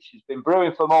Reynaldo, which has been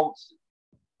brewing for months.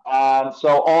 And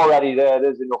so already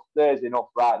there's enough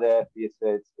right there for you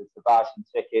to buy some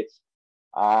tickets.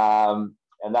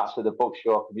 And that's at the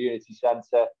Buckshaw Community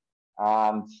Centre.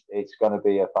 And it's going to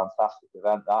be a fantastic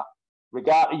event. That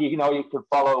regarding, you can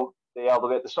follow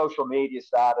the social media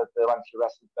side of the Lancashire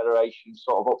Wrestling Federation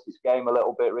sort of upped its game a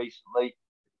little bit recently.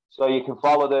 So you can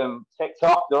follow them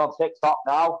TikTok. They're on TikTok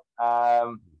now.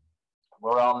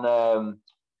 We're on,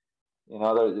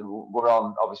 we're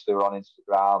on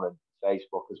Instagram and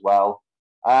Facebook as well.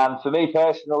 And for me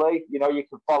personally, you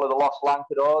can follow the Los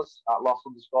Lancadors at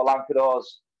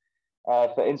Los_Lancadors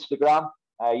for Instagram.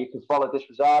 You can follow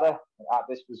Disrosada at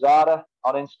Disrosada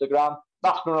on Instagram.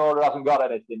 Max Marauder hasn't got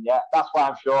anything yet. That's why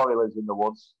I'm sure he lives in the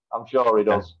woods. I'm sure he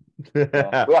does.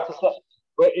 Yeah. We have to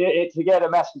get a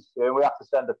message to him. We have to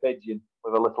send a pigeon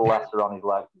with a little letter on his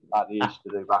leg, like they used to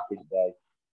do back in the day.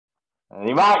 And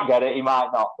he might get it, he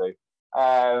might not do.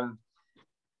 And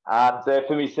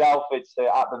for myself, it's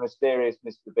at the Mysterious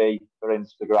Mr. B for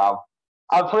Instagram.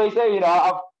 And for his,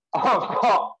 I've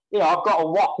got a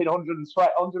whopping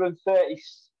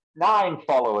 139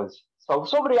 followers. So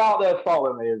somebody out there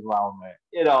follow me as well, mate.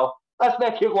 Let's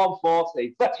make it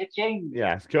 140. That's your king.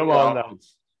 Yes, come on,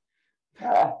 lads.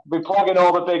 Be plugging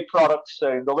all the big products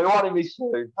soon. They'll be wanting me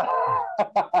soon.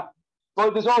 But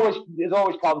there's always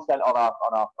content on our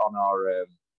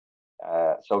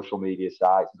social media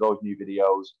sites. There's always new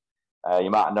videos. You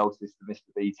might have noticed the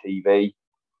Mr. B TV,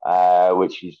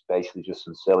 which is basically just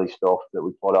some silly stuff that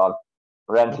we put on.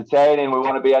 We're entertaining. We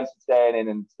want to be entertaining,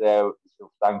 and so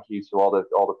thank you to all the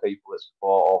people that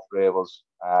support all three of us.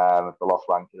 The Los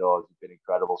Lancadors have been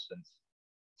incredible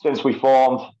since we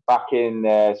formed back in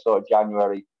sort of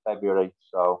January, February.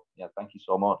 So yeah, thank you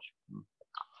so much.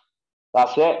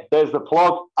 That's it. There's the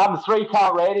plug. And the 3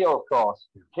 Count Radio, of course.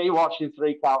 Keep watching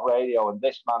 3 Count Radio, and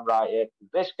this man right here.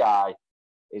 This guy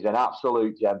is an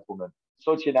absolute gentleman.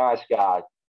 Such a nice guy.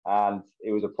 And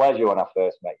it was a pleasure when I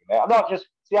first met you, mate. I'm not just,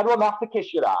 I don't have to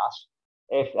kiss your ass.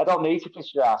 I don't need to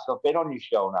kiss your ass. I've been on your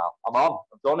show now. I'm on.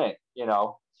 I've done it,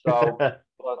 So, but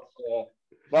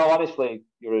no, honestly,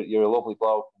 you're a lovely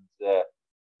bloke. And,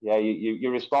 yeah,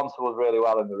 you respond to us really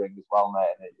well in the ring as well,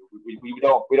 mate. And we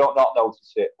don't not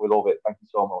notice it. We love it. Thank you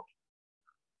so much.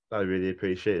 I really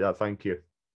appreciate that. Thank you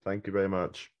very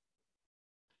much.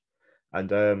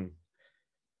 And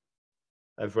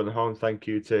everyone at home, thank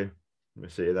you too. We'll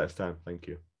see you next time. Thank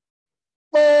you.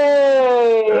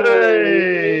 Hey!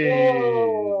 Hey!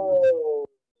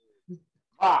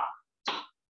 Ah.